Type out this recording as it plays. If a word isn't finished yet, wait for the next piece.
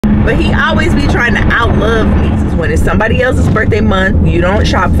But he always be trying to outlove me. When it's somebody else's birthday month, you don't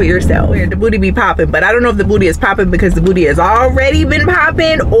shop for yourself. Where the booty be popping, but I don't know if the booty is popping because the booty has already been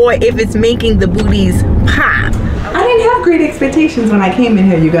popping or if it's making the booties pop. I didn't have great expectations when I came in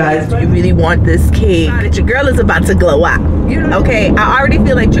here, you guys. You really want this cake that your girl is about to glow up. Okay, I already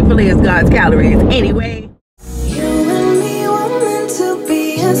feel like Chick-fil-A is God's calories anyway. You and me were meant to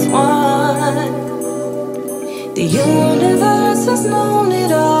be as one. The universe has known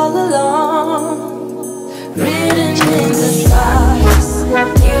it all along. Written in the stars,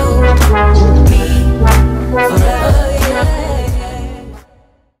 you will be forever, yeah.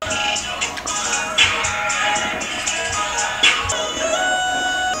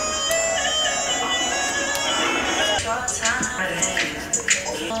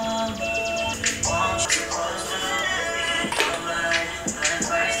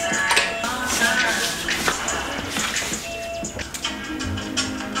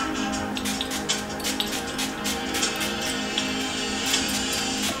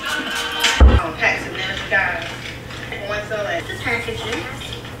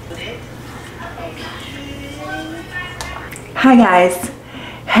 Hi guys,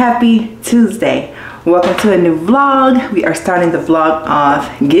 happy Tuesday. Welcome to a new vlog. We are starting the vlog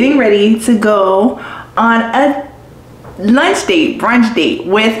off getting ready to go on a lunch date, brunch date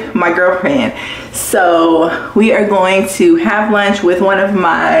with my girlfriend. So we are going to have lunch with one of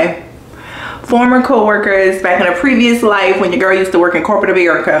my former co-workers back in a previous life when your girl used to work in corporate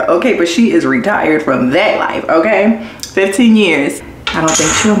America. Okay, but she is retired from that life, okay? 15 years. I don't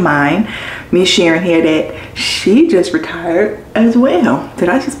think she'll mind me sharing here that she just retired as well. Did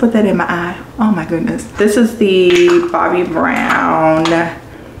I just put that in my eye? Oh my goodness. This is the Bobbi Brown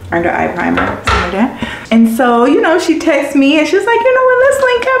under eye primer, something like that. And so, you know, she texts me and she's like, you know what, let's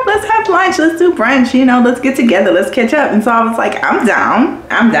link up, let's have lunch, let's do brunch, you know, let's get together, let's catch up. And so I was like, I'm down,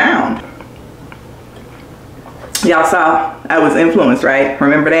 I'm down. Y'all saw I was influenced, right?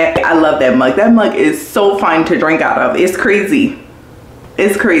 Remember that? I love that mug. That mug is so fun to drink out of. It's crazy.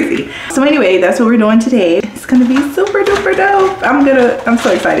 It's crazy. So anyway, that's what we're doing today. It's gonna be super duper dope. I'm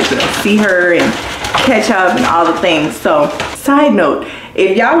so excited to see her and catch up and all the things. So side note,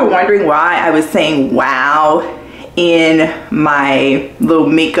 if y'all were wondering why I was saying wow in my little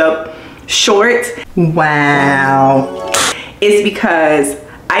makeup short, wow, it's because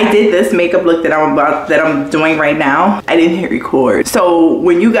I did this makeup look that I'm doing right now. I didn't hit record. So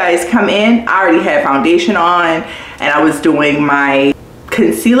when you guys come in, I already had foundation on and I was doing my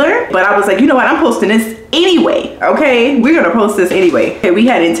concealer, but I was like, you know what, I'm posting this anyway. Okay, we're gonna post this anyway. Okay, we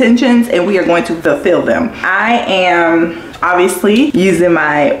had intentions and we are going to fulfill them. I am obviously using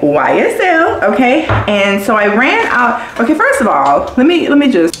my YSL, okay, and so I ran out. Okay, first of all, let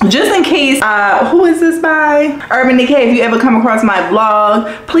me just in case who is this by? Urban Decay. If you ever come across my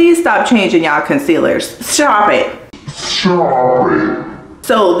vlog, please stop changing y'all concealers. Stop it.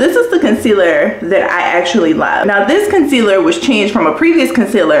 So this is the concealer that I actually love. Now this concealer was changed from a previous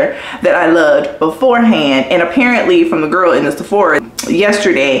concealer that I loved beforehand, and apparently from the girl in the Sephora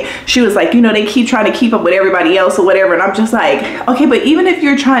yesterday, she was like, you know, they keep trying to keep up with everybody else or whatever, and I'm just like, okay, but even if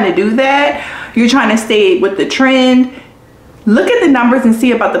you're trying to do that, you're trying to stay with the trend, look at the numbers and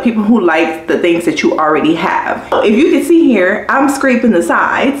see about the people who like the things that you already have. If you can see here, I'm scraping the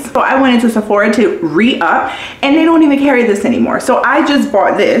sides. So I went into Sephora to re-up and they don't even carry this anymore. So I just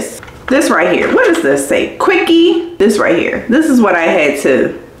bought this right here. What does this say? Quickie, this right here. This is what I had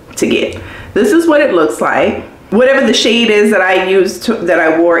to get. This is what it looks like. Whatever the shade is that I used that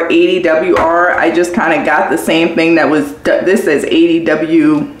I wore 80WR, I just kind of got the same thing that was, this says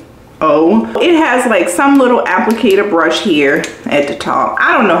 80W. It has like some little applicator brush here at the top.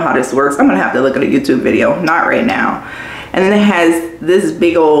 I don't know how this works. I'm gonna have to look at a YouTube video, not right now. And then it has this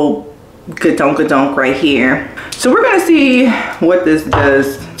big old gadunk right here. So we're gonna see what this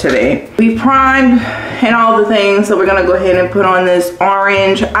does today. We primed and all the things, so we're gonna go ahead and put on this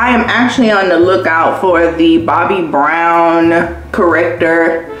orange. I am actually on the lookout for the Bobbi Brown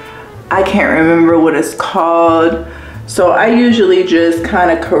corrector. I can't remember what it's called. So I usually just kind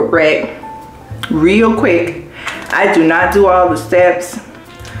of correct real quick. I do not do all the steps.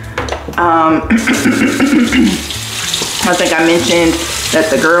 I think I mentioned that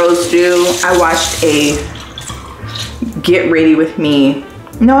the girls do. I watched a Get Ready With Me.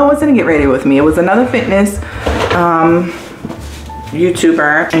 No, it wasn't a Get Ready With Me. It was another fitness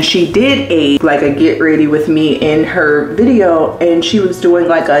YouTuber, and she did a Get Ready With Me in her video, and she was doing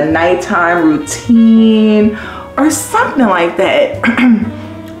like a nighttime routine or something like that.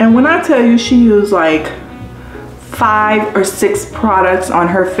 And when I tell you she used like 5 or 6 products on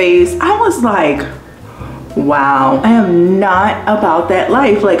her face, I was like, Wow, I am not about that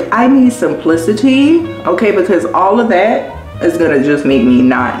life. Like, I need simplicity, okay, because all of that is gonna just make me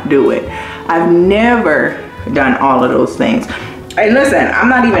not do it. I've never done all of those things. And listen, I'm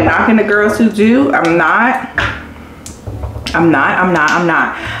not even knocking the girls who do.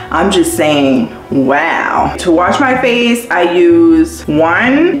 I'm just saying, wow. To wash my face, I use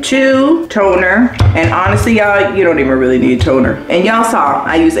 1, 2 toner. And honestly, y'all, you don't even really need toner. And y'all saw,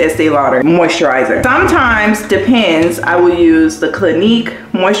 I use Estee Lauder moisturizer. Sometimes, depends, I will use the Clinique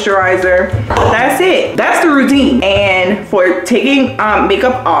moisturizer. That's it. That's the routine. And for taking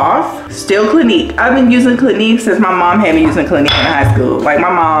makeup off, still Clinique. I've been using Clinique since my mom had me using Clinique in high school. Like my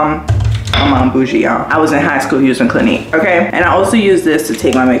mom bougie, y'all. I was in high school using Clinique, okay? And I also use this to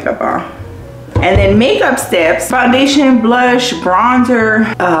take my makeup off. And then makeup steps, foundation, blush, bronzer,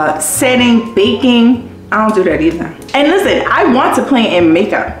 setting, baking. I don't do that either. And listen, I want to play in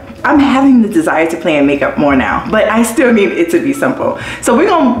makeup. I'm having the desire to play in makeup more now, but I still need it to be simple. So we're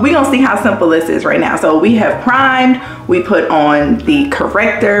gonna see how simple this is right now. So we have primed, we put on the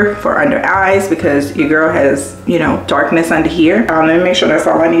corrector for under eyes because your girl has, you know, darkness under here. Let me make sure that's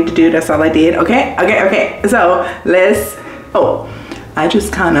all I need to do. That's all I did, okay? Okay. So let's, I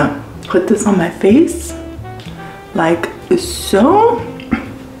just kind of put this on my face like so,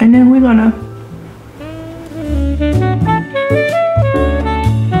 and then we're gonna,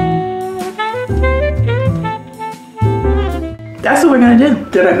 that's what we're gonna do.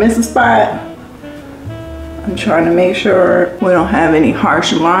 Did I miss a spot? I'm trying to make sure we don't have any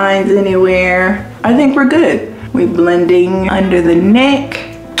harsh lines anywhere. I think we're good. We're blending under the neck.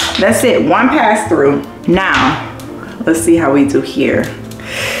 That's it, one pass through. Now, let's see how we do here.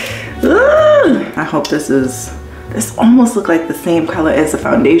 Ooh, I hope this almost look like the same color as the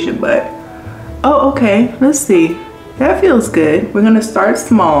foundation, but, oh, okay, let's see. That feels good. We're gonna start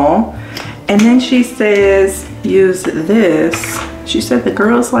small. And then she says, use this. She said the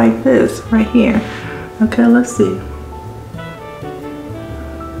girls like this right here. Okay, let's see.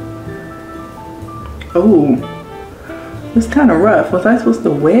 Oh, it's kind of rough. Was I supposed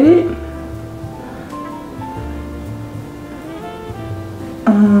to wet it?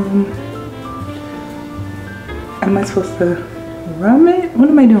 Am I supposed to rub it? What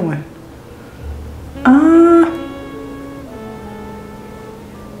am I doing?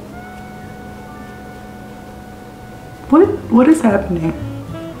 What is happening?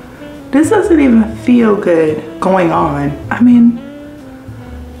 This doesn't even feel good going on. I mean,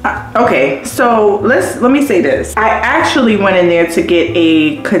 okay, so let me say this. I actually went in there to get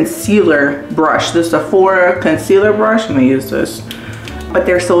a concealer brush. This Sephora concealer brush. I'm gonna use this, but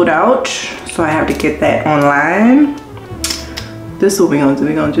they're sold out, so I have to get that online. This is what we're gonna do.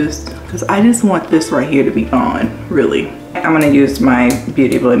 We're gonna just, because I just want this right here to be gone, really. I'm gonna use my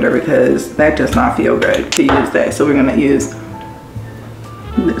beauty blender because that does not feel good to use that. So we're gonna use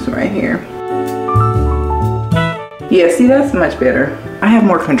this right here. Yeah, see, that's much better. I have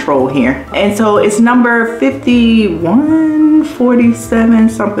more control here. And so it's number 5147,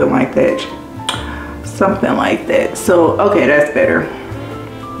 something like that. Something like that. So, okay, that's better.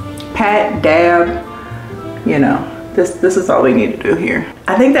 Pat, dab, you know, this is all we need to do here.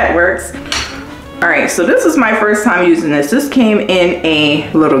 I think that works. All right, so this is my first time using this. This came in a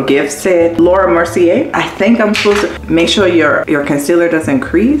little gift set. Laura Mercier. I think I'm supposed to make sure your concealer doesn't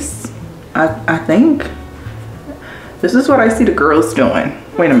crease. I think. This is what I see the girls doing.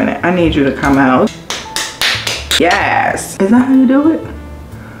 Wait a minute, I need you to come out. Yes. Is that how you do it?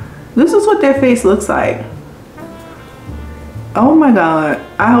 This is what their face looks like. Oh my God,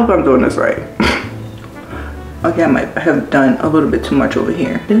 I hope I'm doing this right. Okay, I might have done a little bit too much over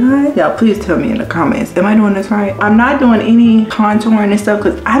here. Did I? Y'all, please tell me in the comments. Am I doing this right? I'm not doing any contouring and stuff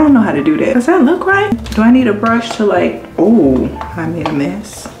because I don't know how to do that. Does that look right? Do I need a brush to like, oh, I made a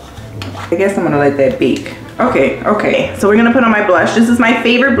mess. I guess I'm gonna let that bake. Okay. So we're gonna put on my blush. This is my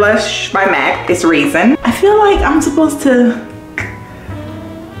favorite blush by MAC. It's Raisin. I feel like I'm supposed to,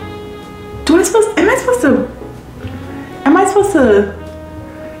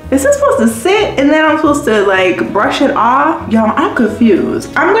 is this supposed to sit and then I'm supposed to like brush it off? Y'all, I'm confused.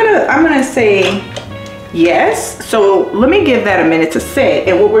 I'm gonna say yes. So let me give that a minute to sit.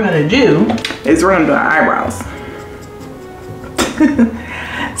 And what we're gonna do is we're gonna do our eyebrows.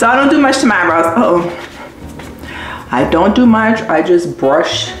 So I don't do much to my eyebrows. I don't do much. I just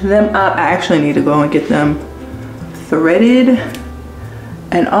brush them up. I actually need to go and get them threaded.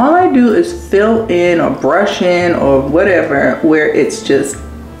 And all I do is fill in or brush in or whatever where it just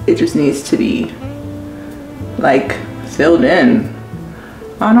needs to be like filled in.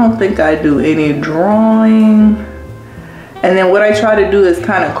 I don't think I do any drawing. And then what I try to do is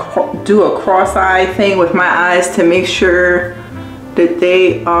kind of do a cross-eye thing with my eyes to make sure that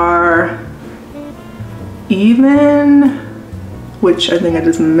they are even, which I think I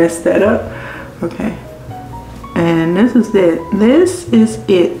just messed that up. Okay. And this is it. This is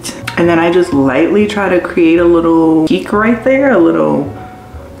it. And then I just lightly try to create a little peak right there, a little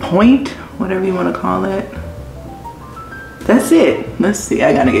point, whatever you want to call it. That's it. Let's see,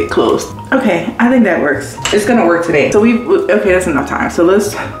 I gotta get close. Okay, I think that works. It's gonna work today. So okay, that's enough time. So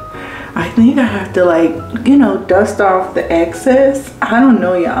I think I have to, like, you know, dust off the excess. I don't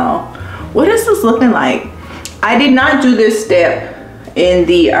know, y'all. What is this looking like? I did not do this step in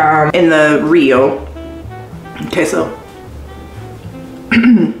the reel. Okay, so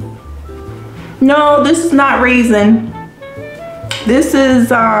no, this is not raisin. This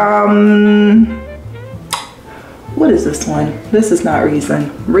is what is this one? This is not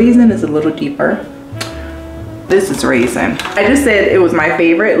raisin. Raisin is a little deeper. This is raisin. I just said it was my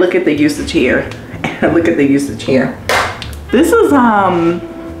favorite. Look at the usage here. Look at the usage here. This is I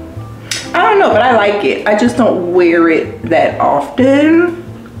don't know, but I like it. I just don't wear it that often.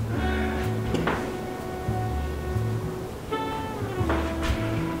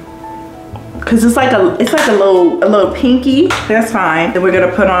 Cause it's like a little pinky. That's fine. Then we're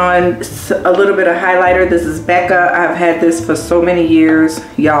gonna put on a little bit of highlighter. This is Becca. I've had this for so many years,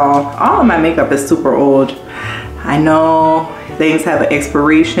 y'all. All of my makeup is super old. I know things have an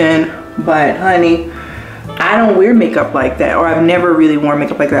expiration, but honey, I don't wear makeup like that, or I've never really worn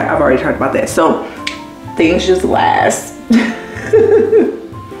makeup like that. I've already talked about that. So things just last.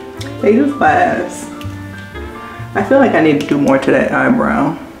 They just last. I feel like I need to do more to that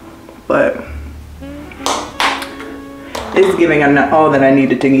eyebrow, but it's giving all that I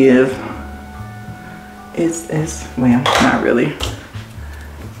needed to give. It's well, not really.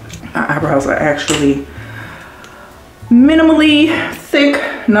 My eyebrows are actually minimally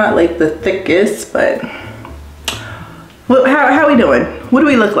thick, not like the thickest, but how are we doing? What do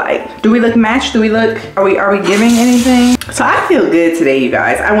we look like? Do we look matched? Are we giving anything? So I feel good today, you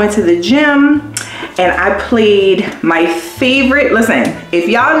guys. I went to the gym and I played my favorite. Listen, if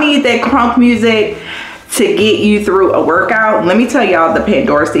y'all need that crunk music to get you through a workout, let me tell y'all the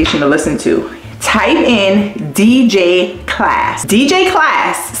Pandora station to listen to. Type in DJ Class. DJ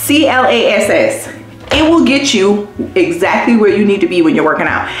Class, C-L-A-S-S. It will get you exactly where you need to be when you're working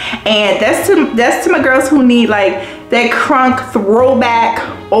out. And that's to my girls who need like that crunk,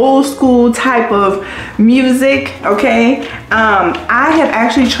 throwback, old school type of music, okay? I have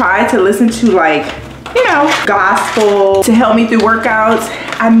actually tried to listen to, like, you know, gospel to help me through workouts.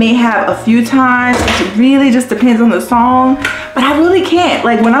 I may have a few times. It really just depends on the song, but I really can't.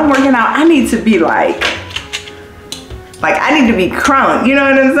 Like, when I'm working out, I need to be like I need to be crunk, you know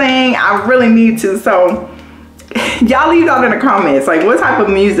what I'm saying? I really need to. So y'all leave out in the comments, like, what type of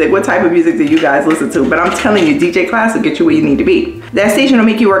music do you guys listen to? But I'm telling you, DJ Class will get you where you need to be. That station will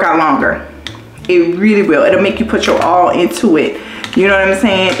make you work out longer. It really will. It'll make you put your all into it. You know what I'm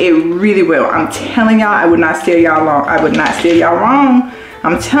saying? It really will. I'm telling y'all, I would not steer y'all wrong. I would not steer y'all wrong.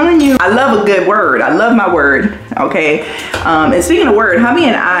 I'm telling you, I love a good word. I love my word, okay? And speaking of word, hubby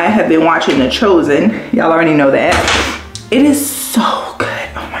and I have been watching The Chosen. Y'all already know that. It is so good.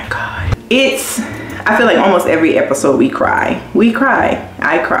 Oh my God. I feel like almost every episode we cry. We cry.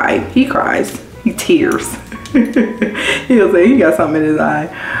 I cry. He cries. He tears. He'll say he got something in his eye.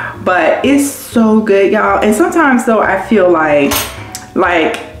 But it's so good, y'all. And sometimes though, I feel like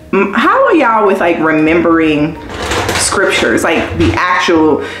how are y'all with like remembering scriptures, like the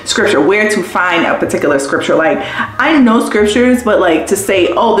actual scripture, where to find a particular scripture? Like, I know scriptures, but like to say,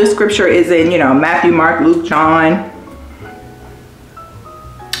 oh, this scripture is in, you know, Matthew, Mark, Luke, John.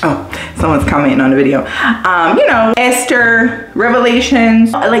 Oh, someone's commenting on the video. You know, Esther,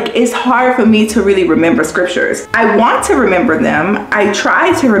 Revelations. Like, it's hard for me to really remember scriptures. I want to remember them. I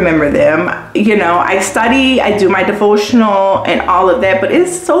try to remember them. You know, I study, I do my devotional and all of that, but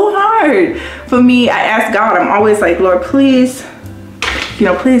it's so hard for me. I ask God, I'm always like, Lord, please, you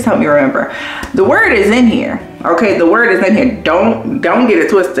know, please help me remember. The word is in here. Okay, the word is in here. Don't get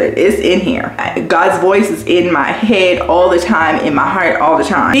it twisted. It's in here. God's voice is in my head all the time, in my heart all the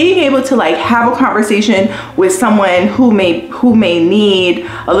time. Being able to like have a conversation with someone who may need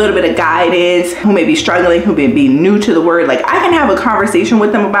a little bit of guidance, who may be struggling, who may be new to the word, like I can have a conversation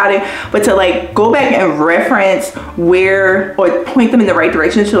with them about it, but to like go back and reference where, or point them in the right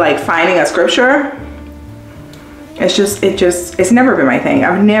direction to like finding a scripture, it's never been my thing.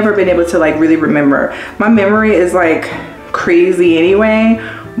 I've never been able to like really remember. My memory is like crazy anyway,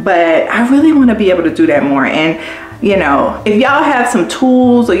 but I really want to be able to do that more. And you know, if y'all have some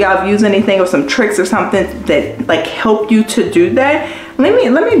tools or y'all have used anything or some tricks or something that like help you to do that, let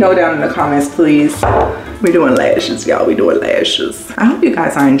me know down in the comments, please. We're doing lashes, y'all. We're doing lashes. I hope you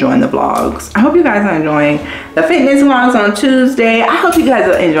guys are enjoying the vlogs. I hope you guys are enjoying the fitness vlogs on Tuesday. I hope you guys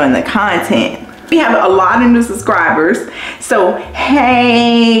are enjoying the content. We have a lot of new subscribers. So,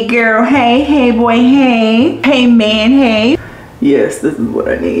 hey girl, hey boy, hey man, hey. Yes, this is what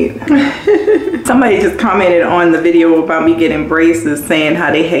I need. Somebody just commented on the video about me getting braces, saying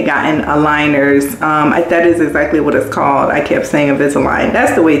how they had gotten aligners. That is exactly what it's called. I kept saying Invisalign.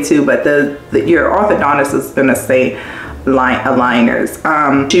 That's the way too, but your orthodontist is gonna say aligners.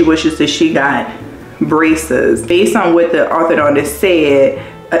 She wishes that she got braces. Based on what the orthodontist said,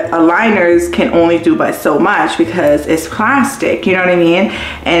 aligners can only do but so much because it's plastic, you know what I mean?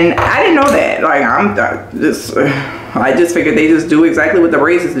 And I didn't know that. Like, I just figured they just do exactly what the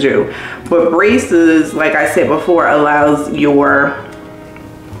braces do. But braces, like I said before, allows your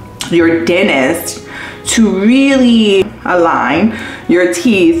dentist to really align your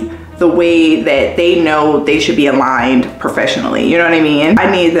teeth the way that they know they should be aligned professionally, you know what I mean?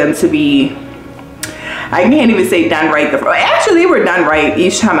 I need them to be, I can't even say done right. Actually, they were done right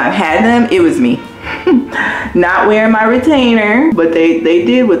each time I've had them. It was me. Not wearing my retainer, but they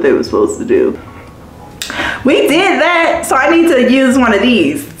did what they were supposed to do. We did that, so I need to use one of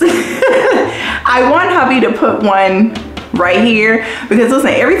these. I want hubby to put one right here because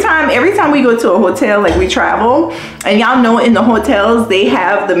listen, every time we go to a hotel, like we travel, and y'all know in the hotels they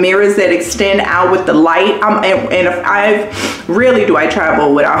have the mirrors that extend out with the light. And if I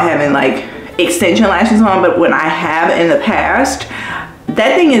travel without having like extension lashes on, but when I have in the past,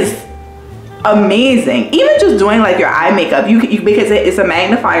 that thing is amazing. Even just doing like your eye makeup, because it's a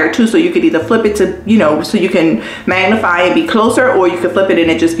magnifier too, so you could either flip it to, you know, so you can magnify and be closer, or you could flip it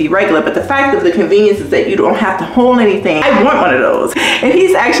and it just be regular. But the fact of the convenience is that you don't have to hold anything. I want one of those, and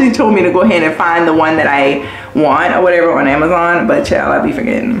he's actually told me to go ahead and find the one that I want or whatever on Amazon, but child, I'll be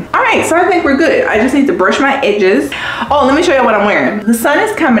forgetting. All right, so I think we're good. I just need to brush my edges. Oh, let me show you what I'm wearing. The sun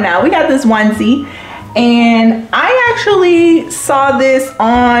is coming out. We got this onesie, and I actually saw this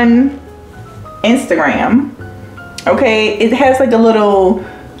on Instagram. Okay, it has like a little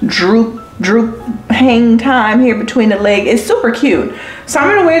droop hang time here between the leg. It's super cute. So I'm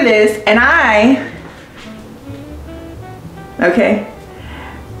gonna wear this, and I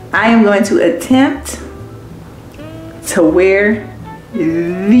am going to attempt to wear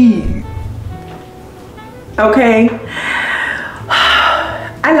these. Okay,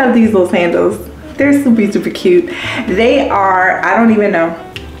 I love these little sandals. They're super cute. They are, I don't even know,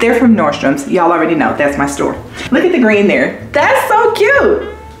 they're from Nordstrom's. Y'all already know, that's my store. Look at the green there. That's so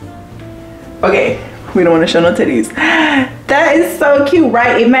cute. Okay, we don't want to show no titties. That is so cute,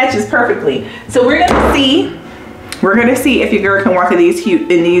 right? It matches perfectly. So we're gonna see if your girl can walk in these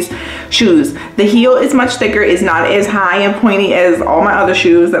shoes. The heel is much thicker. It's not as high and pointy as all my other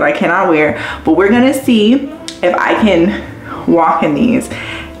shoes that I cannot wear. But we're gonna see if I can walk in these,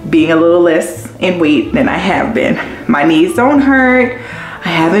 being a little less in weight than I have been. My knees don't hurt. I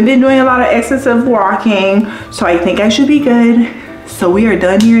haven't been doing a lot of excessive walking, so I think I should be good. So we are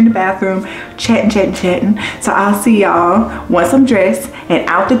done here in the bathroom, chatting. So I'll see y'all once I'm dressed and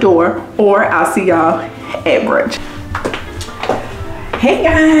out the door, or I'll see y'all at brunch. Hey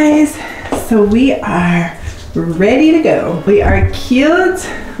guys, so we are ready to go. We are cute.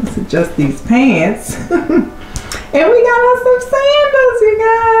 Let's adjust these pants. And we got on some sandals, you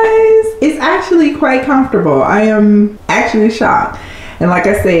guys. It's actually quite comfortable. I am actually shocked. And like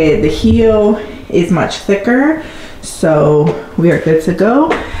I said, the heel is much thicker, so we are good to go.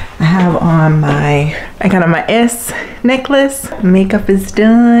 I have on I got on my S necklace. Makeup is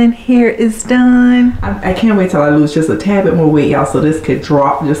done, hair is done. I can't wait till I lose just a tad bit more weight, y'all, so this could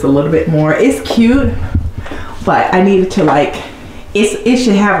drop just a little bit more. It's cute, but I needed to like, it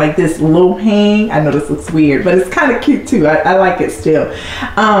should have like this low hang. I know this looks weird, but it's kind of cute too. I like it still.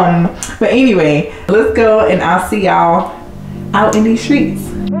 But anyway, let's go and I'll see y'all out in these streets.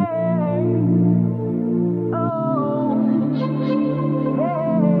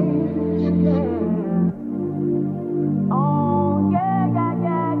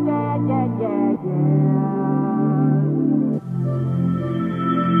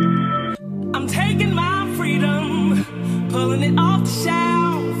 I'm taking my freedom, pulling it off the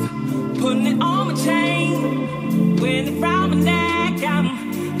shelf, putting it on my chain, wearing it round my neck.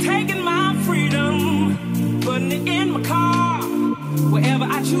 I'm taking my freedom, putting it in my car, wherever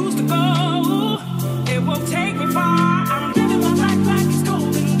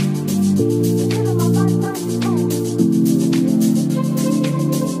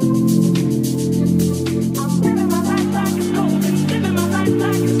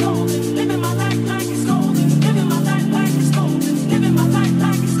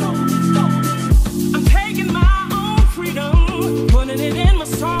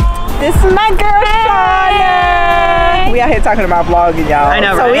This is my girl, Shana. We out here talking about vlogging, y'all. I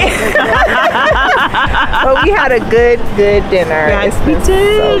know, so right? But we had a good dinner. Yes, It's been we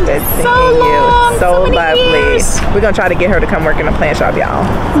did. so good seeing So long, you. so many lovely. years. We're gonna try to get her to come work in a plant shop, y'all.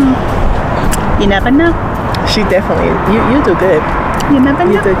 You never know. She definitely, you do good. You never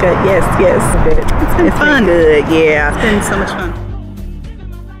know. You do good. Yes. Good. It's been fun. Good. Yeah. It's been so much fun.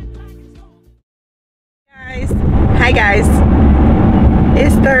 Hi guys,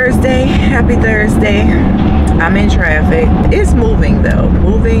 it's Thursday. Happy Thursday. I'm in traffic. It's moving though,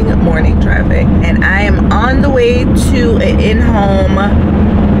 moving morning traffic, and I am on the way to an in-home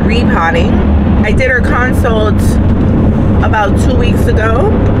repotting. I did her consult about 2 weeks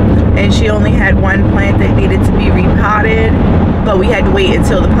ago, and she only had one plant that needed to be repotted, but we had to wait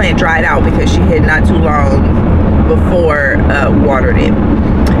until the plant dried out because she had not too long before watered it.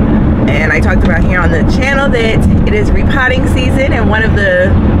 And I talked about here on the channel that it is repotting season, and one of the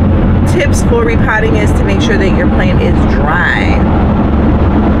tips for repotting is to make sure that your plant is dry.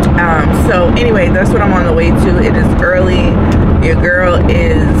 So anyway, that's what I'm on the way to. It is early. Your girl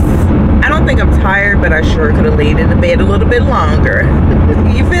is, I don't think I'm tired, but I sure could have laid in the bed a little bit longer.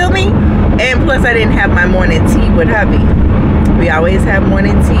 You feel me? And plus I didn't have my morning tea with hubby. We always have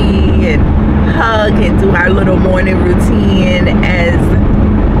morning tea and hug and do our little morning routine as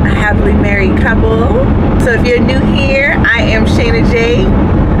a happily married couple. So if you're new here, I am ShanaJaye,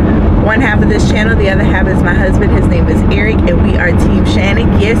 one half of this channel. The other half is my husband. His name is Eric, and we are Team Shana.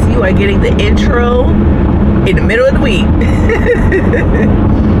 Yes, you are getting the intro in the middle of the week.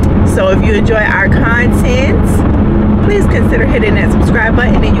 So if you enjoy our content, please consider hitting that subscribe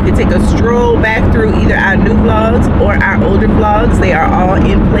button, and you can take a stroll back through either our new vlogs or our older vlogs. They are all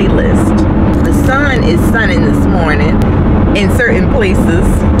in playlist. The sun is sunning this morning in certain places.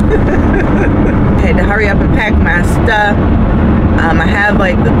 I had to hurry up and pack my stuff. I have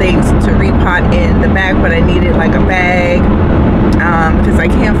like the things to repot in the back, but I needed like a bag because I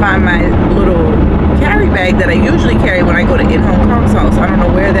can't find my little carry bag that I usually carry when I go to in-home consults. I don't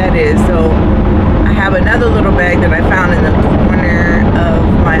know where that is. So I have another little bag that I found in the corner of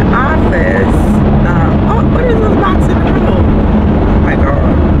my office. Oh, what is this box in the middle? Oh my God.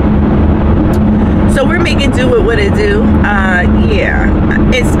 So we're making do with what it do. Yeah.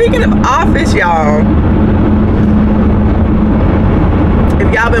 And speaking of office, y'all,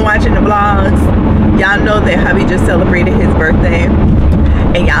 if y'all been watching the vlogs, y'all know that hubby just celebrated his birthday,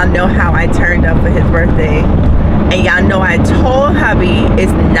 and y'all know how I turned up for his birthday, and y'all know I told hubby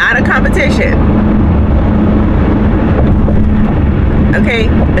it's not a competition. Okay,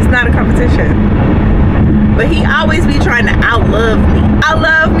 it's not a competition. But he always be trying to outlove me.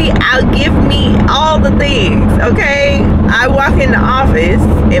 Outlove me, outgive me, all the things, okay? I walk in the office,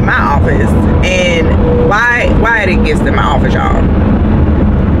 my office, and why are there gifts in my office, y'all?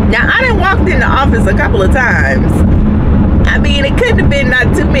 Now, I done walked in the office a couple of times. I mean, it couldn't have been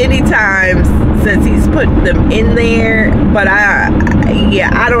not too many times since he's put them in there, but I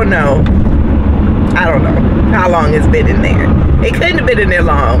don't know. I don't know how long it's been in there. It couldn't have been in there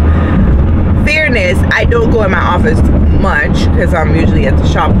long. Fairness, I don't go in my office much because I'm usually at the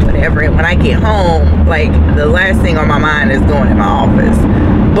shop or whatever, and when I get home, like, the last thing on my mind is going in my office.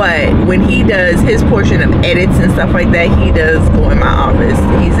 But when he does his portion of edits and stuff like that, he does go in my office.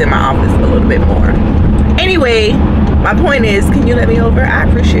 He's in my office a little bit more. Anyway, my point is, can you let me over? I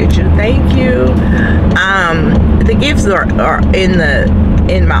appreciate you. Thank you. The gifts are in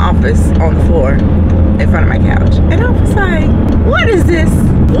my office on the floor in front of my couch, and I was like, what is this?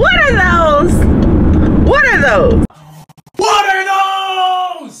 What are those? What are those? What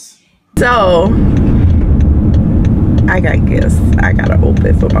are those? So I got gifts I gotta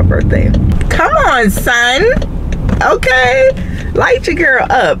open for my birthday. Come on, son. Okay, light your girl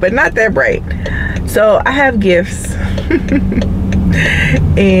up, but not that bright. So I have gifts.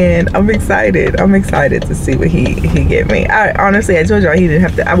 And I'm excited to see what he get me. I told y'all he didn't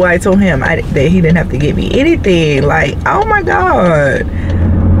have to, well, I told him that he didn't have to get me anything. Like, oh my God.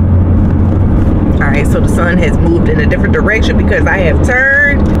 All right, so the sun has moved in a different direction because I have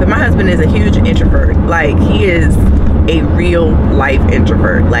turned. But my husband is a huge introvert. Like, he is a real life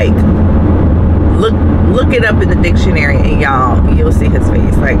introvert. Like, look it up in the dictionary, and you'll see his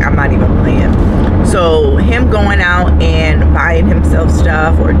face. Like, I'm not even playing. So him going out and buying himself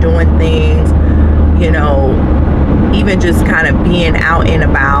stuff or doing things, you know, even just kind of being out and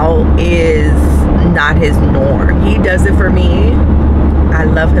about is not his norm. He does it for me. I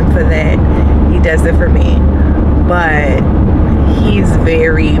love him for that. He does it for me. But he's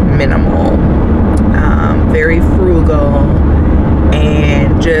very minimal, very frugal,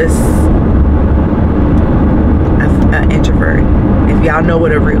 and just an introvert. if y'all know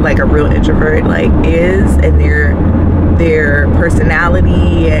what a real introvert like is, and their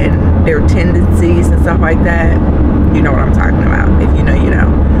personality and their tendencies and stuff like that, you know what I'm talking about. If you know, you know.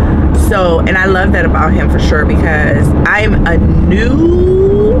 So, and I love that about him for sure, because I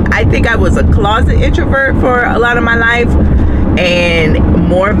think I was a closet introvert for a lot of my life, and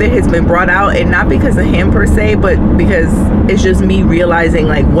more of it has been brought out, and not because of him per se, but because it's just me realizing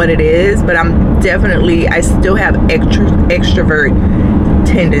like what it is. But I still have extrovert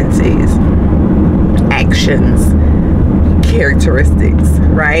tendencies, actions, characteristics,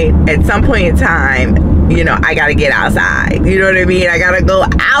 right? At some point in time, you know, I gotta get outside, you know what I mean? I gotta go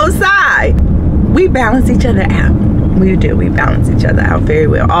outside. We balance each other out. We do. We balance each other out very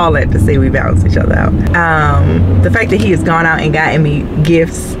well. All that to say, we balance each other out. The fact that he has gone out and gotten me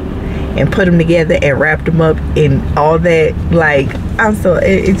gifts and put them together and wrapped them up and all that, like,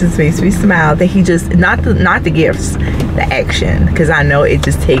 it just makes me smile that he just, not the gifts, the action, because I know it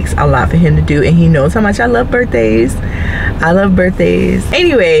just takes a lot for him to do, and he knows how much I love birthdays. I love birthdays.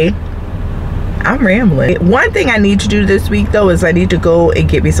 Anyway, I'm rambling. One thing I need to do this week though is I need to go and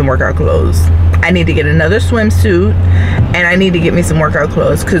get me some workout clothes. I need to get another swimsuit, and I need to get me some workout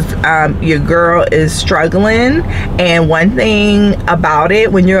clothes, because your girl is struggling. And one thing about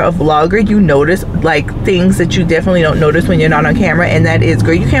it, when you're a vlogger, you notice like things that you definitely don't notice when you're not on camera, and that is,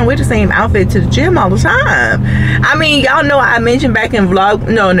 girl, you can't wear the same outfit to the gym all the time. I mean, y'all know I mentioned back in before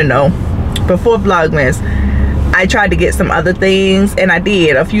Vlogmas, I tried to get some other things, and I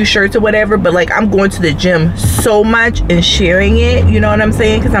did a few shirts or whatever, but like I'm going to the gym so much and sharing it, you know what I'm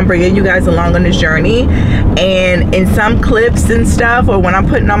saying, because I'm bringing you guys along on this journey. And in some clips and stuff, or when I'm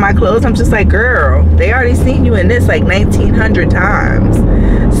putting on my clothes, I'm just like, girl, they already seen you in this like 1900 times.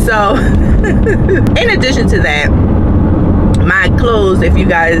 So in addition to that, my clothes, if you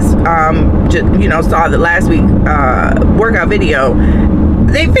guys you know, saw the last week workout video,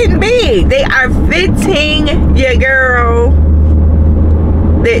 they fit big. They are fitting your girl.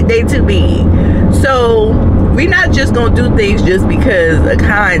 They too big. So we're not just gonna do things just because of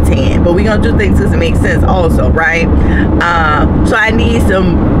content, but we're gonna do things because it makes sense also, right? So I need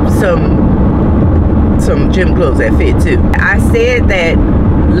some gym clothes that fit too. I said that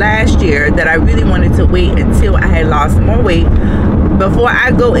last year that I really wanted to wait until I had lost more weight before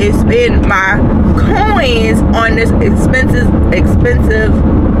I go and spend my coins on this expensive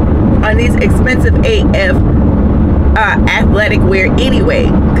AF athletic wear anyway,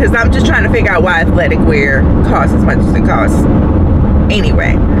 because I'm just trying to figure out why athletic wear costs as much as it costs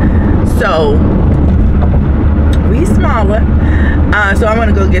anyway. So we smaller, so I'm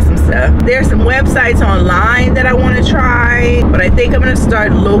gonna go get some stuff. There's some websites online that I want to try, but I think I'm gonna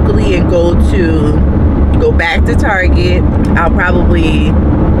start locally and go back to Target. I'll probably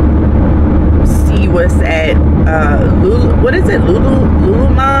see what's at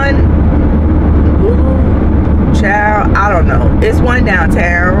Lulumon? Child, I don't know. It's one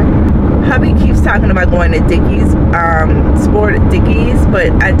downtown. Hubby keeps talking about going to Dickies, Sport Dickies,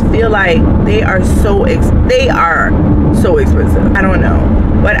 but I feel like they are so expensive. I don't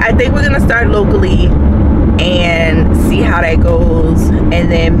know, but I think we're gonna start locally and see how that goes,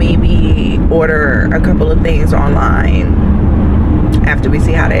 and then maybe order a couple of things online after we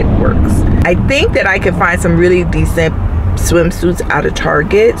see how that works. I think that I can find some really decent swimsuits out of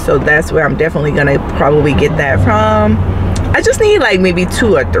Target, so that's where I'm definitely gonna probably get that from. I just need like maybe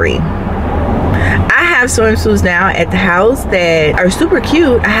 2 or 3. I have swimsuits now at the house that are super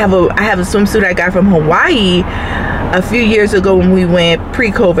cute. I have a swimsuit I got from Hawaii a few years ago when we went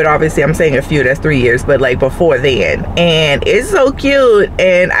pre-COVID. Obviously I'm saying a few, that's 3 years, but like before then, and it's so cute,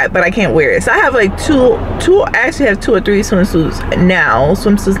 and but I can't wear it. So I have like I actually have 2 or 3 swimsuits now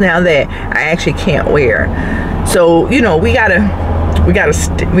that I actually can't wear. So, you know, we gotta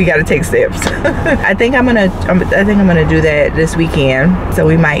take steps. I think I'm gonna do that this weekend. So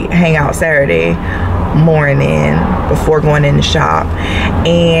we might hang out Saturday morning before going in the shop,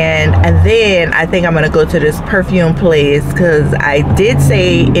 and then I think I'm gonna go to this perfume place, because I did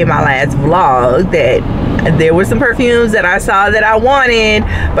say in my last vlog that there were some perfumes that I saw that I wanted,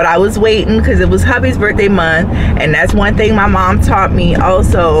 but I was waiting because it was hubby's birthday month, and that's one thing my mom taught me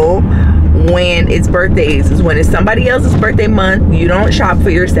also. When it's birthdays, is when it's somebody else's birthday month, you don't shop for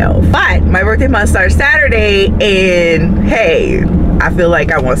yourself. But my birthday month starts Saturday, and hey, I feel like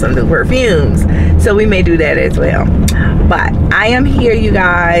I want some new perfumes, so we may do that as well. But I am here, you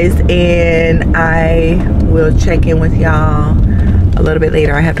guys, and I will check in with y'all a little bit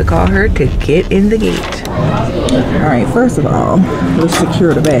later. I have to call her to get in the gate. All right, first of all, let's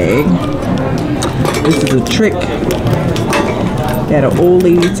secure the bag. This is a trick that an old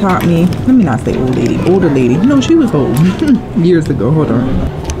lady taught me. Let me not say old lady, older lady. No, she was old years ago. Hold on.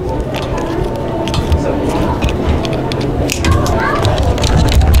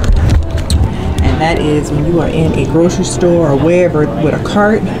 And that is when you are in a grocery store or wherever with a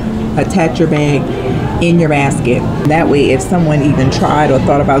cart, attach your bag in your basket. That way, if someone even tried or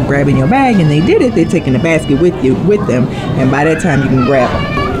thought about grabbing your bag and they did it, they're taking the basket with them, and by that time you can grab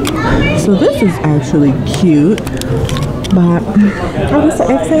them. So this is actually cute, but oh, this is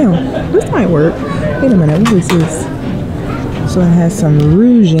XL. This might work. Wait a minute, what is this? So it has some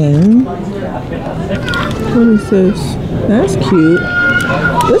rouging. What is this? That's cute.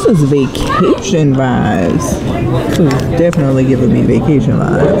 This is vacation vibes. This is definitely giving me vacation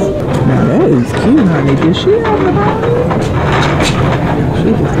vibes. Now that is cute, honey. Does she have the body?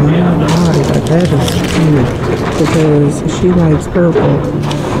 She does not have the body, but that is cute because she likes purple.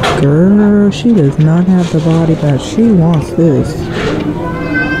 Girl, she does not have the body, but she wants this.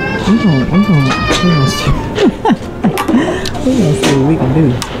 We're gonna see what we can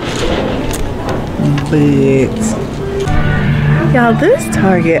do. But y'all, this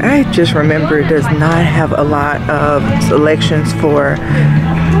Target, I just remember, does not have a lot of selections for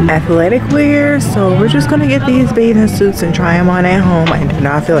athletic wear, so we're just gonna get these bathing suits and try them on at home. I do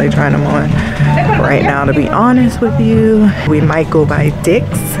not feel like trying them on right now, to be honest with you. We might go by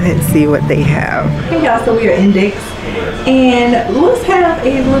Dick's and see what they have. Hey y'all, so we are in Dick's and let's have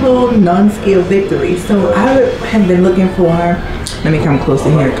a little non-scale victory. So I have been looking for, let me come close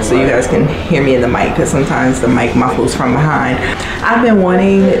in here so you guys can hear me in the mic, because sometimes the mic muffles from behind. I've been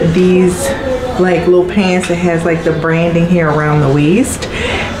wanting these like little pants that has like the branding here around the waist,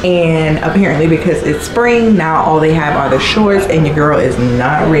 and apparently because it's spring now all they have are the shorts, and your girl is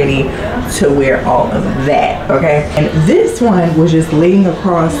not ready to wear all of that. Okay, and this one was just laying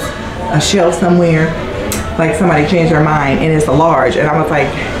across a shelf somewhere, like somebody changed their mind, and it's a large, and I was like,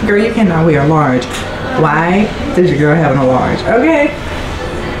 girl, you cannot wear a large. Why does your girl have a large? Okay,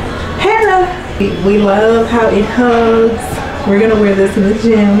 Hannah, we love how it hugs. We're gonna wear this in the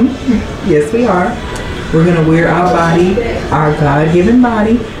gym. Yes, we are. We're gonna wear our body, our God-given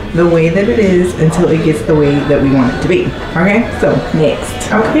body, the way that it is until it gets the way that we want it to be. Okay, so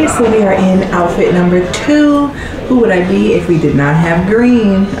next. Okay, so we are in outfit number 2. Who would I be if we did not have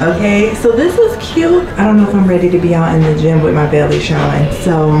green? Okay, so this is cute. I don't know if I'm ready to be out in the gym with my belly showing,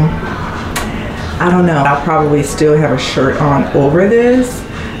 so I don't know. I'll probably still have a shirt on over this.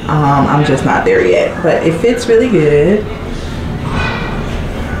 I'm just not there yet, but it fits really good.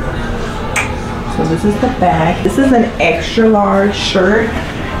 So this is the back. This is an extra large shirt.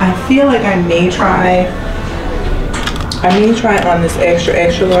 I feel like I may try on this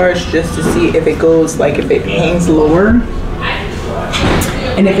extra large just to see if it goes, like if it hangs lower.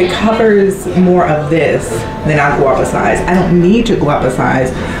 And if it covers more of this, then I'll go up a size. I don't need to go up a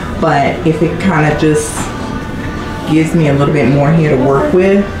size, but if it kind of just gives me a little bit more here to work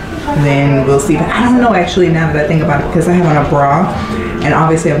with, then we'll see. But I don't know actually, now that I think about it, because I have on a bra, and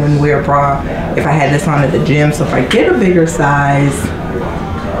obviously I wouldn't wear a bra if I had this on at the gym. So if I get a bigger size,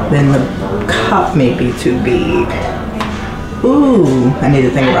 then the cup may be too big. Ooh, I need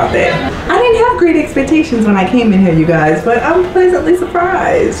to think about that. I didn't have great expectations when I came in here, you guys, but I'm pleasantly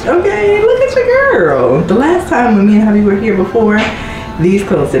surprised. Okay, look at your girl. The last time when me and hubby were here before, these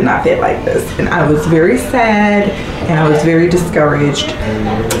clothes did not fit like this, and I was very sad and I was very discouraged.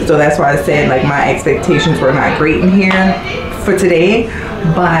 So that's why I said like my expectations were not great in here for today,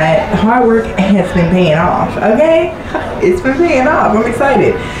 but hard work has been paying off. Okay, it's been paying off. I'm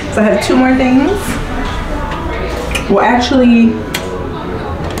excited. So I have 2 more things. Well, actually,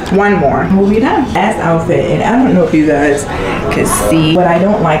 1 more. We'll be done. Last outfit, and I don't know if you guys can see what I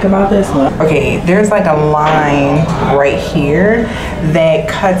don't like about this one. Okay, there's like a line right here that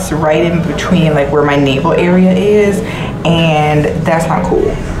cuts right in between like where my navel area is, and that's not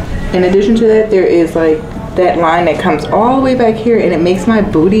cool. In addition to that, there is like that line that comes all the way back here, and it makes my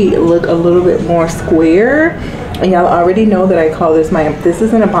booty look a little bit more square. And y'all already know that I call this this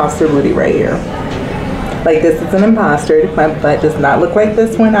is an imposter booty right here. Like this is an imposter. My butt does not look like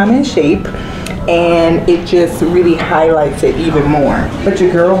this when I'm in shape, and it just really highlights it even more. But your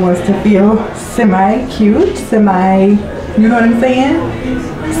girl wants to feel semi-cute, you know what I'm saying?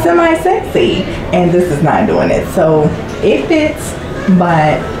 Semi-sexy, and this is not doing it. So it fits,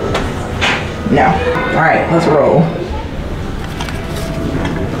 but no. All right, let's roll.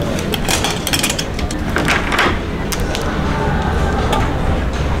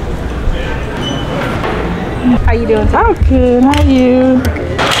 How you doing? I'm good. How are you?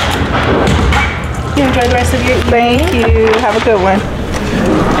 You enjoy the rest of your evening? Thank you. Have a good one.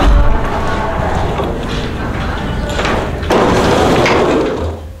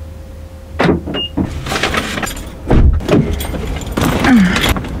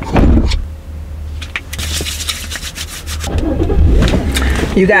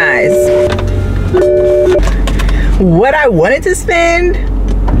 You guys, what I wanted to spend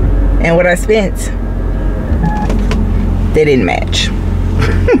and what I spent, they didn't match.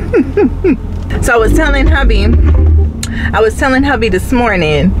 So I was telling hubby this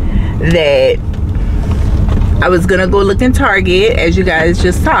morning that I was gonna go look in Target, as you guys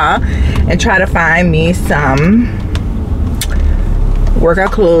just saw, and try to find me some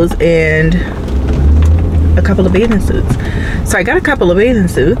workout clothes and a couple of bathing suits. So I got a couple of bathing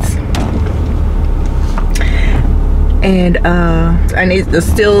suits, and I need to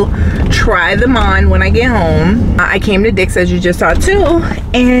still try them on when I get home. I came to Dick's, as you just saw too,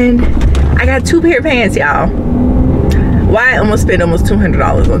 and I got 2 pair of pants, y'all. Why I almost spent almost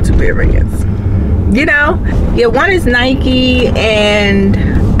 $200 on 2 pair of pants? You know, yeah, one is Nike and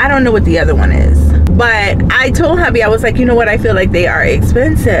I don't know what the other one is. But I told hubby, I was like, you know what, I feel like they are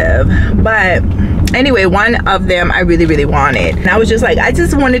expensive. But anyway, one of them I really, really wanted. And I was just like, I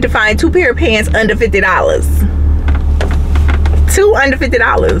just wanted to find 2 pair of pants under $50. 2 under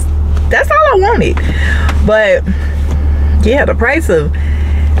 $50. That's all I wanted. But yeah, the price of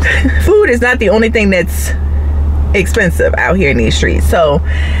food is not the only thing that's expensive out here in these streets, so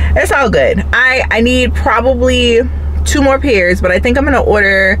it's all good. I need probably 2 more pairs, but I think I'm gonna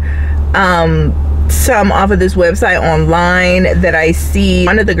order some off of this website online that I see.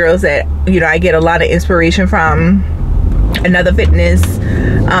 One of the girls that, you know, I get a lot of inspiration from, Another Fitness,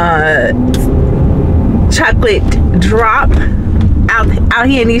 Chocolate Drop, out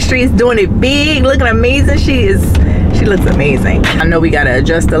here in these streets, doing it big, looking amazing. She looks amazing. I know we gotta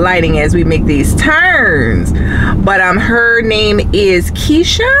adjust the lighting as we make these turns, but her name is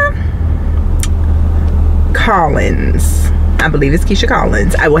Keisha Collins. I believe it's Keisha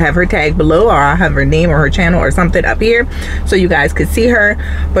Collins. I will have her tag below, or I'll have her name or her channel or something up here so you guys could see her.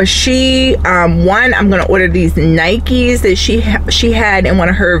 But she, one, I'm gonna order these Nikes that she had in one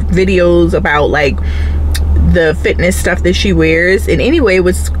of her videos about like the fitness stuff that she wears. And anyway, it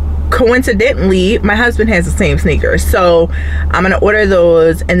was coincidentally my husband has the same sneakers, so I'm gonna order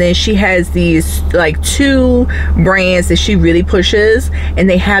those. And then she has these like 2 brands that she really pushes, and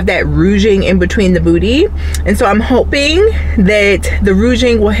they have that rouging in between the booty, and so I'm hoping that the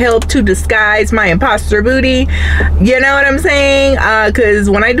rouging will help to disguise my imposter booty, you know what I'm saying? Because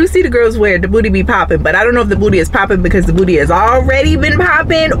when I do see the girls wear it, the booty be popping, but I don't know if the booty is popping because the booty has already been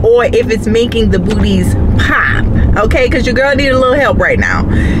popping, or if it's making the booties pop. Okay, because your girl needed a little help right now.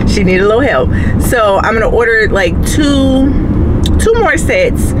 She needed a little help. So I'm gonna order like two more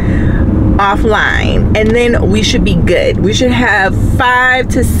sets offline, and then we should be good. We should have 5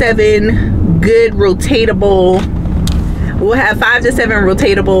 to 7 good rotatable, we'll have 5 to 7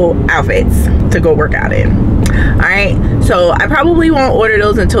 rotatable outfits to go work out in. All right, so I probably won't order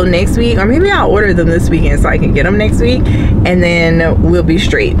those until next week, or maybe I'll order them this weekend so I can get them next week, and then we'll be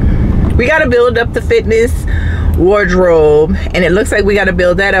straight. We got to build up the fitness wardrobe, and it looks like we got to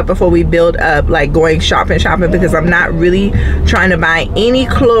build that up before we build up like going shopping, because I'm not really trying to buy any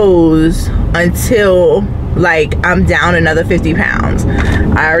clothes until like I'm down another 50 pounds.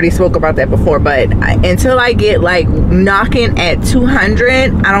 I already spoke about that before, but until I get like knocking at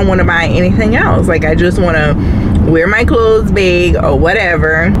 200, I don't want to buy anything else. Like, I just want to wear my clothes big or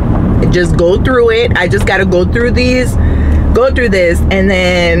whatever, just go through it. I just got to go through this, and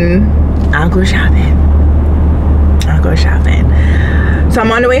then I'll go shopping. So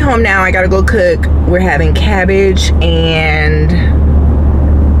I'm on the way home now. I gotta go cook. We're having cabbage and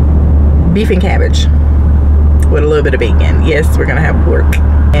beef and cabbage with a little bit of bacon. Yes, we're gonna have pork,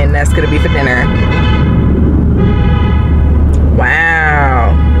 and that's gonna be for dinner. Wow.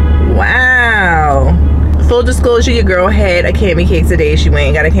 Full disclosure, your girl had a cami cake today. She went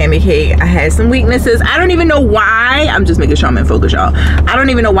and got a cami cake. I had some weaknesses. I don't even know why. I'm just making sure I'm in focus, y'all. I don't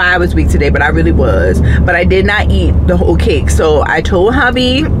even know why I was weak today, but I really was. But I did not eat the whole cake. So I told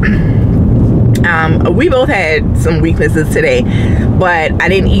hubby, we both had some weaknesses today, but I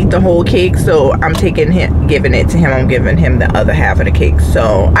didn't eat the whole cake, so I'm giving it to him. I'm giving him the other half of the cake.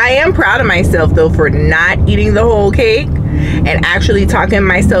 So I am proud of myself though for not eating the whole cake, and actually talking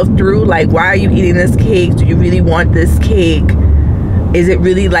myself through, like, why are you eating this cake? Do you really want this cake? Is it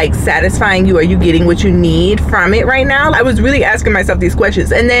really like satisfying you? Are you getting what you need from it right now? I was really asking myself these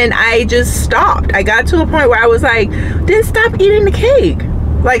questions, and then I just stopped. I got to a point where I was like, then stop eating the cake.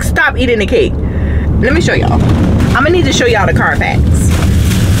 Like, stop eating the cake. Let me show y'all. I'm gonna need to show y'all the Carfax.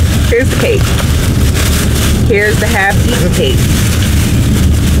 Here's the cake. Here's the half-eaten cake.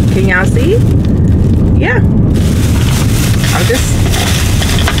 Can y'all see? Yeah.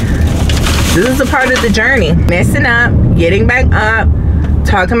 This is a part of the journey. Messing up, getting back up,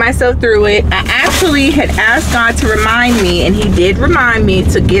 talking myself through it. I actually had asked God to remind me, and he did remind me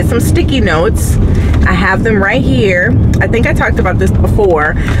to get some sticky notes. I have them right here. I think I talked about this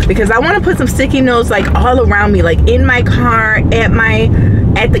before, because I want to put some sticky notes like all around me, like in my car,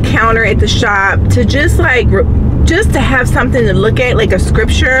 at the counter at the shop, to just like just to have something to look at, like a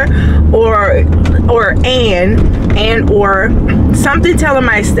scripture or something telling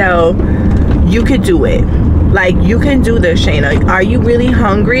myself, you could do it. Like, you can do this, Shana. Are you really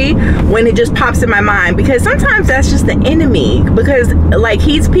hungry? When it just pops in my mind, because sometimes that's just the enemy, because like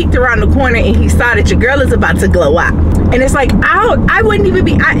he's peeked around the corner and he saw that your girl is about to glow up, and it's like I wouldn't even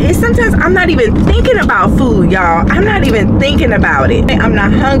be, sometimes I'm not even thinking about food, y'all. I'm not even thinking about it. I'm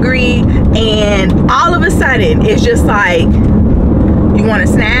not hungry, and all of a sudden it's just like, you want a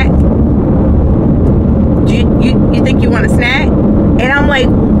snack? You think you want a snack? And I'm like,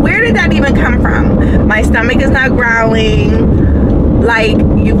 where did that even come from? My stomach is not growling. Like,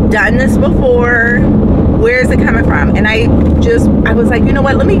 you've done this before. Where is it coming from? And I was like, you know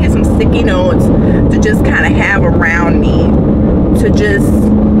what? Let me get some sticky notes to just kind of have around me to just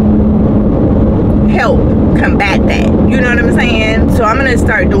help combat that. You know what I'm saying? So I'm going to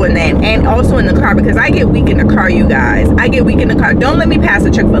start doing that. And also in the car, because I get weak in the car, you guys. I get weak in the car. Don't let me pass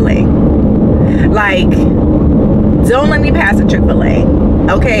a Chick-fil-A. Like, don't let me pass a Chick-fil-A.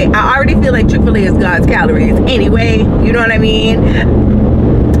 Okay, I already feel like Chick-fil-A is God's calories anyway. You know what I mean?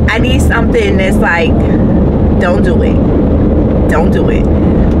 I need something that's like, don't do it. Don't do it.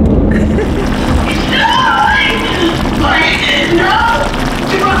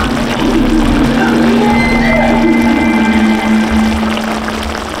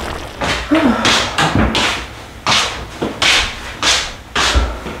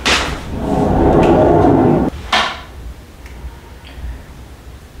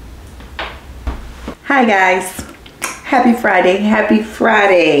 Hi guys, happy Friday, happy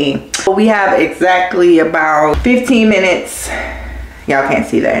Friday. We have exactly about 15 minutes. Y'all can't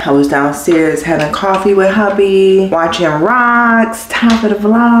see that. I was downstairs having coffee with hubby, watching rocks, top of the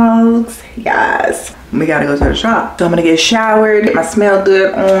vlogs. Yes, we gotta go to the shop. So I'm gonna get showered, get my smell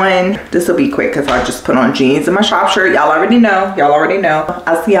good on. This will be quick because I just put on jeans and my shop shirt. Y'all already know, y'all already know.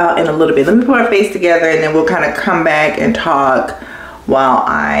 I'll see y'all in a little bit. Let me put our face together and then we'll kind of come back and talk while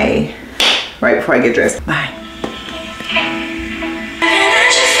right before I get dressed. Bye.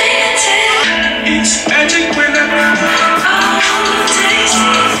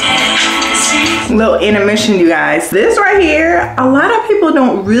 Little intermission, you guys. This right here, a lot of people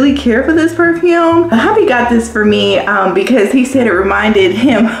don't really care for this perfume. Hubby got this for me because he said it reminded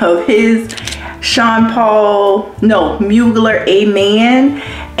him of his Mugler Amen.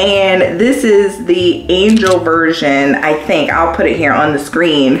 And this is the angel version, I think. I'll put it here on the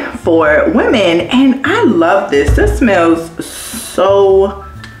screen for women. And I love this. This smells so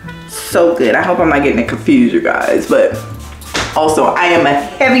good. I hope I'm not getting it confused, you guys. But also, I am a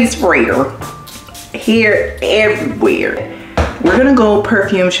heavy sprayer. Here, everywhere. We're gonna go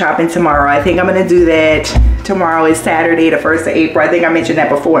perfume shopping tomorrow. I think I'm gonna do that. Tomorrow is Saturday, the 1st of April. I think I mentioned that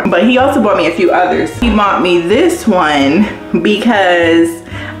before. But he also bought me a few others. He bought me this one because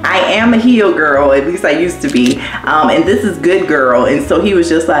I am a heel girl, at least I used to be. And this is good girl. And so he was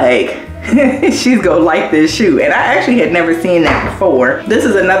just like, she's gonna like this shoe. And I actually had never seen that before. This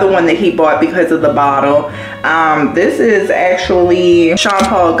is another one that he bought because of the bottle. This is actually Jean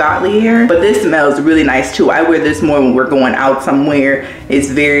Paul Gaultier, but this smells really nice too. I wear this more when we're going out somewhere. It's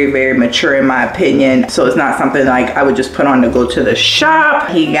very, very mature in my opinion. So it's not something like I would just put on to go to the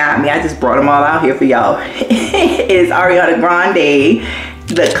shop. He got me, I just brought them all out here for y'all. It's Ariana Grande,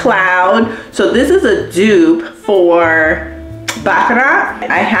 The Cloud. So this is a dupe for Baccarat.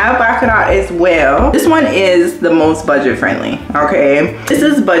 I have Baccarat as well. This one is the most budget friendly, okay? This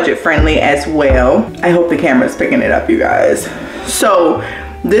is budget friendly as well. I hope the camera's picking it up, you guys. So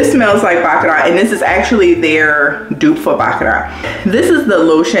this smells like Baccarat, and this is actually their dupe for Baccarat. This is the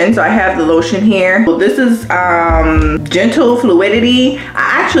lotion, so I have the lotion here. So this is Gentle Fluidity.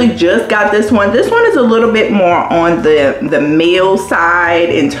 I actually just got this one. This one is a little bit more on the male side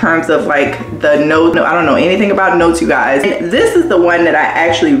in terms of like the note. No, I don't know anything about notes, you guys. And this is the one that I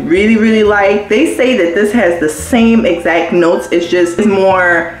actually really, really like. They say that this has the same exact notes. It's just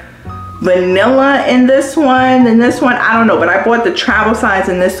more vanilla in this one than this one. I don't know, but I bought the travel size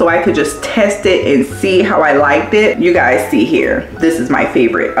in this so I could just test it and see how I liked it. You guys see here, this is my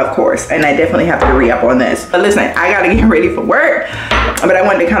favorite, of course, and I definitely have to re-up on this. But listen, I gotta get ready for work, but I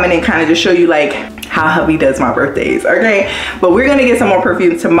wanted to come in and kind of just show you like how hubby does my birthdays, okay? But we're gonna get some more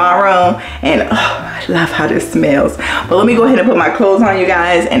perfume tomorrow, and oh, I love how this smells. But let me go ahead and put my clothes on, you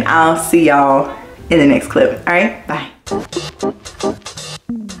guys, and I'll see y'all in the next clip. All right, bye.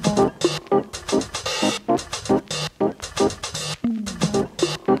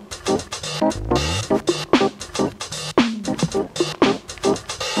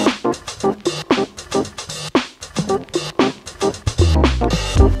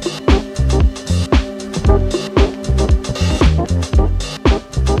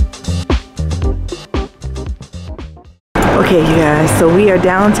 So we are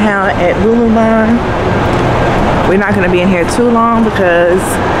downtown at Lulumon. We're not going to be in here too long because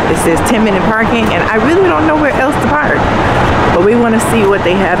it says 10-minute parking, and I really don't know where else to park. But we want to see what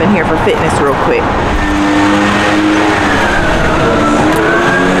they have in here for fitness real quick.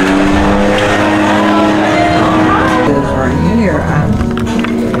 Right here.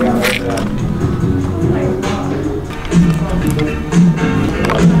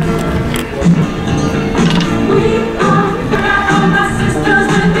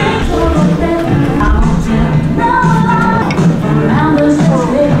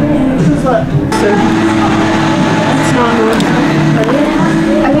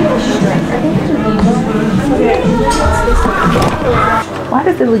 Why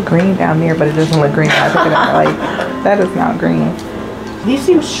does it look green down there, but it doesn't look green? I think like that is not green. These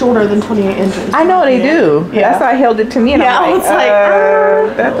seem shorter than 28 inches. I know they do. Yeah. That's why I held it to me, and yeah, I'm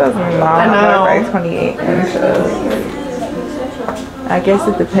like, that doesn't look like 28 inches. I guess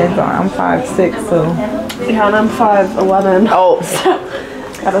it depends on. I'm 5'6", so. Yeah, and I'm 5'11". Oh, So,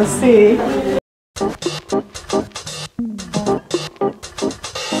 gotta see.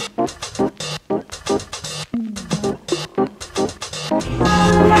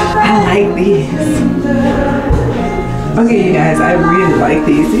 I like these. Okay, you guys, I really like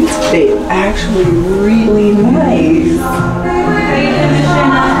these. These fit actually really nice.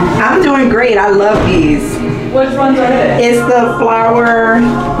 I'm doing great. I love these. Which ones are they? It's the flower.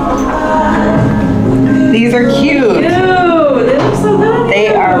 These are cute. Ew, they look so good. They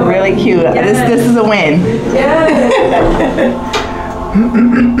are really cute. Yes. This is a win. Yeah.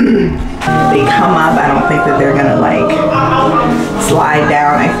 They come up. I don't think that they're gonna like slide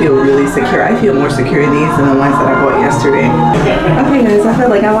down. I feel really secure. I feel more secure in these than the ones that I bought yesterday. Okay guys, I feel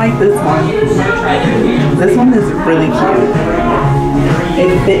like I like this one. This one is really cute.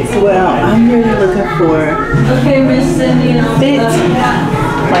 It fits well. I'm really looking for fit.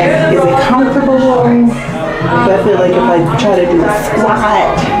 Like, is it comfortable? But I feel like if I try to do a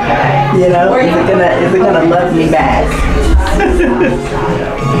squat, you know, is it gonna love me back?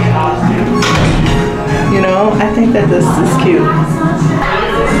 You know, I think that this is cute.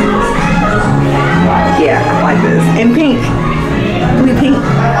 Yeah, I like this. And pink. Blue pink.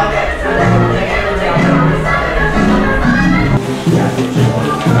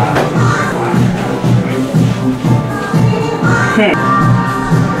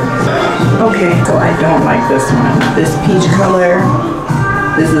 Okay, so I don't like this one. This peach color.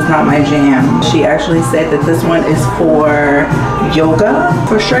 This is not my jam. She actually said that this one is for yoga,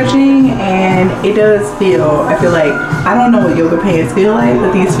 for stretching, and it does feel, I feel like, I don't know what yoga pants feel like,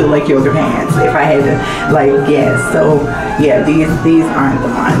 but these feel like yoga pants if I had to like guess. So yeah, these aren't the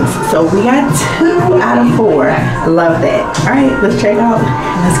ones. So we got 2 out of 4. Love that. All right, let's check out.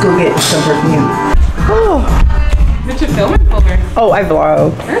 Let's go get some perfume. Oh. Did you film it over? Oh, I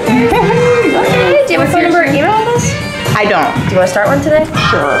vlog. Okay. Okay. Do you have a phone number or email on this? I don't. Do you want to start one today?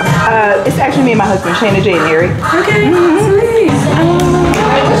 Sure. It's actually me and my husband, ShanaJaye and Eric. Okay. Sweet.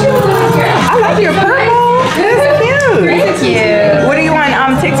 I like your purple. This is cute. Thank you. What do you want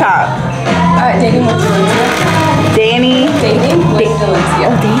on TikTok? Dating with Valencia. Danny? Dating with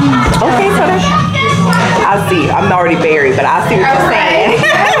Valencia. Oh, dating. Okay, so that's... I'll see. I'm already buried, but I'll see what you're saying.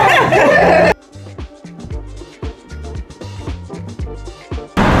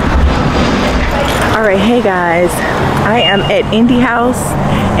 Alright, hey guys, I am at Indie House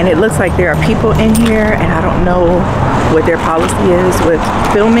and it looks like there are people in here and I don't know what their policy is with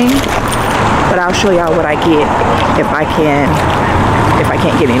filming, but I'll show y'all what I get if I can't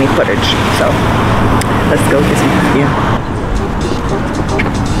get any footage. So let's go get some perfume.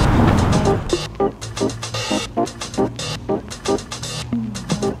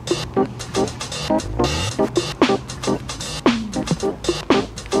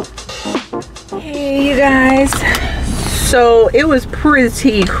 Hey you guys, so it was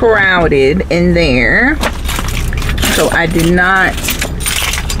pretty crowded in there, so I did not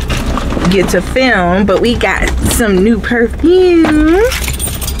get to film, but we got some new perfume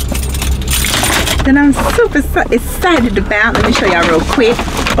that I'm super excited about. Let me show y'all real quick.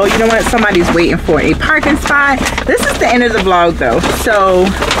 Oh, you know what, somebody's waiting for a parking spot. This is the end of the vlog though, so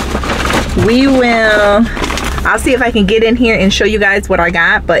we will, I'll see if I can get in here and show you guys what I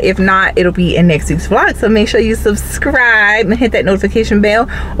got, but if not, it'll be in next week's vlog. So make sure you subscribe and hit that notification bell,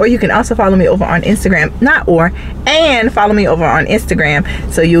 or you can also follow me over on Instagram, and follow me over on Instagram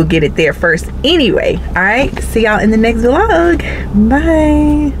so you'll get it there first anyway. All right, see y'all in the next vlog.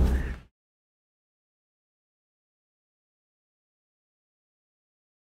 Bye.